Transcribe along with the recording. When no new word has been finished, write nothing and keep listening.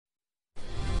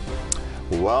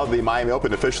Well, the Miami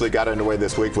Open officially got underway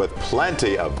this week with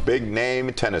plenty of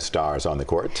big-name tennis stars on the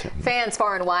court. Fans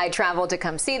far and wide traveled to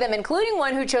come see them, including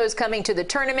one who chose coming to the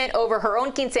tournament over her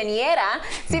own quinceanera.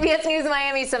 CBS News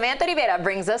Miami's Samantha Rivera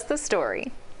brings us the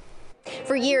story.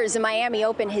 For years, the Miami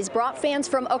Open has brought fans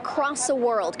from across the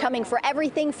world, coming for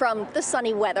everything from the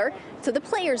sunny weather to the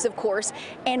players, of course,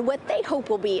 and what they hope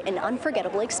will be an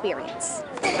unforgettable experience.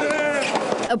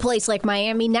 A place like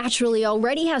Miami naturally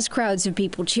already has crowds of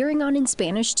people cheering on in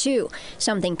Spanish, too,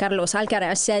 something Carlos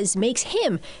Alcaraz says makes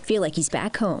him feel like he's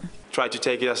back home. Try to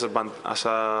take it as an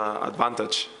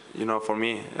advantage, for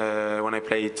me when I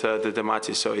played the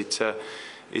matches, so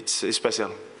it's special.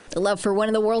 The love for one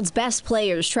of the world's best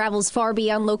players travels far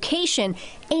beyond location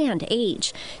and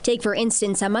age. Take, for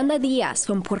instance, Amanda Diaz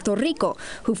from Puerto Rico,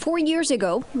 who 4 years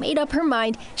ago made up her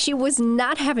mind she was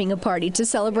not having a party to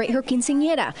celebrate her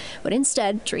quinceanera, but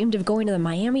instead dreamed of going to the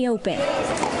Miami Open.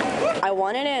 I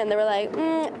wanted it, and they were like,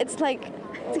 it's going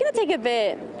to take a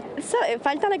bit. So,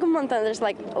 falta like un montón, there's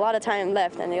like a lot of time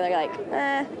left, and they're like,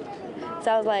 eh. So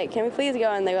I was like, can we please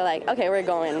go? And they were like, okay, we're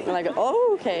going. And I'm like,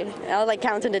 oh, okay. And I was like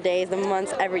counting the days, the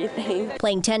months, everything.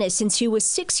 Playing tennis since she was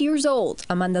 6 years old,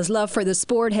 Amanda's love for the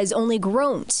sport has only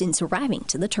grown since arriving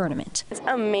to the tournament. It's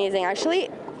amazing. Actually,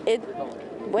 it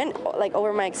went like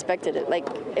over my expected. It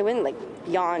went like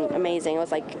beyond amazing. It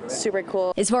was like super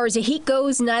cool. As far as the heat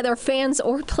goes, neither fans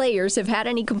or players have had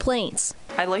any complaints.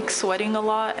 I like sweating a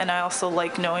lot, and I also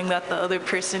like knowing that the other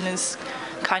person is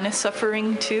kind of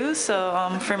suffering too.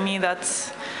 So for me,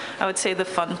 that's, I would say, the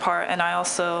fun part. And I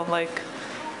also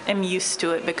am used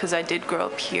to it because I did grow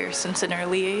up here since an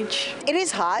early age. It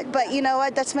is hot, but you know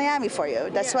what? That's Miami for you.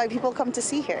 That's why people come to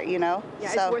see here, Yeah,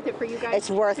 so it's worth it for you guys? It's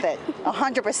worth it,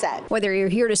 100%. Whether you're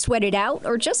here to sweat it out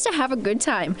or just to have a good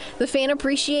time, the fan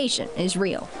appreciation is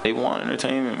real. They want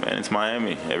entertainment, man. It's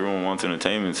Miami. Everyone wants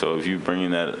entertainment. So if you bring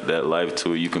in that life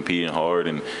to it, you competing hard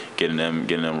and getting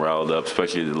them riled up,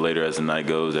 especially later as the night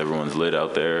goes, everyone's lit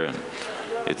out there. And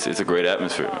it's a great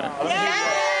atmosphere, man.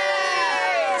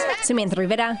 Samantha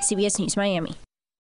Rivera, CBS News Miami.